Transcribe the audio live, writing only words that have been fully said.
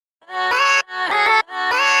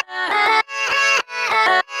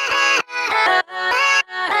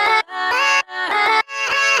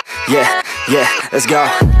Yeah, let's go.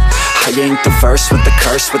 I ain't the first with the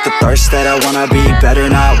curse, with the thirst that I wanna be better,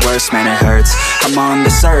 not worse, man it hurts. I'm on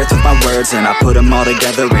this earth with my words and I put them all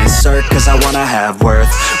together, insert, cause I wanna have worth.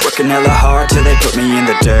 Working hella hard till they put me in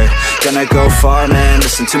the dirt. Gonna go far, man,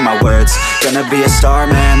 listen to my words. Gonna be a star,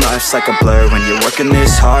 man, life's like a blur. When you're working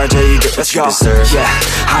this hard till you get what you deserve. Yeah,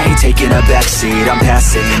 I ain't taking a backseat, I'm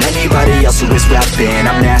passing anybody else who is rapping.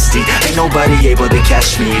 I'm nasty, ain't nobody able to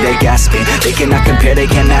catch me. They gasping, they cannot compare, they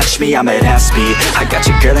can't match me. I'm at half speed, I got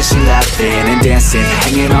your girl and she laughing and dancing,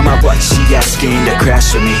 hanging on my butt, she asking to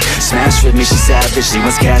crash with me, smash with me, she savage, she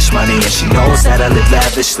wants cash money, and she knows that I live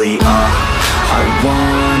lavishly. I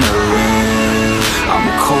wanna live, I'm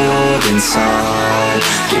cold inside,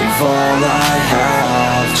 give all I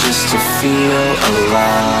have just to feel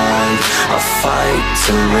alive. I fight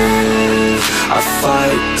to live, I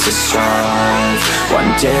fight to strive,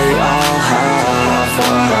 one day I'll have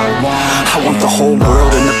what I want. I want the whole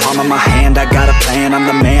world in the palm of my hand, I got a plan, I'm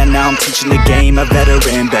the man, now I'm teaching the game, a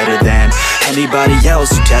veteran, better than anybody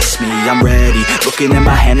else who tests me. I'm ready, looking in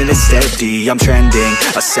my hand and it's steady, I'm trending,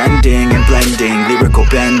 ascending and blending, lyrical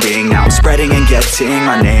bending, now I'm spreading and getting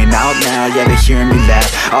my name out now, yeah they hearing me laugh,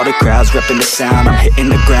 all the crowds repping the sound, I'm hitting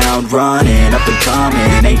the ground, running, up and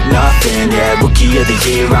coming, ain't nothing, yeah, rookie of the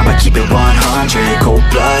year, I'ma keep it 100,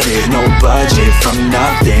 cold-blooded, no budget, from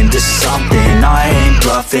nothing to something, I ain't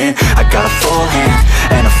bluffing, I got a full hand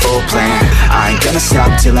and a full plan, I ain't gonna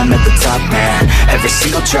stop till I'm at the top, man, every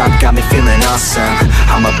single drop got me feeling awesome,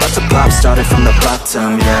 I'm about to pop, started from the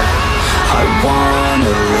bottom, yeah, I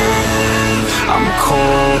wanna live, I'm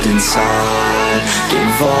cold inside,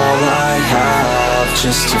 give all I have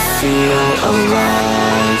just to feel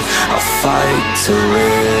alive, I fight to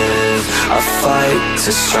live, I fight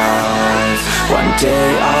to strive, one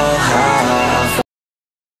day I'll have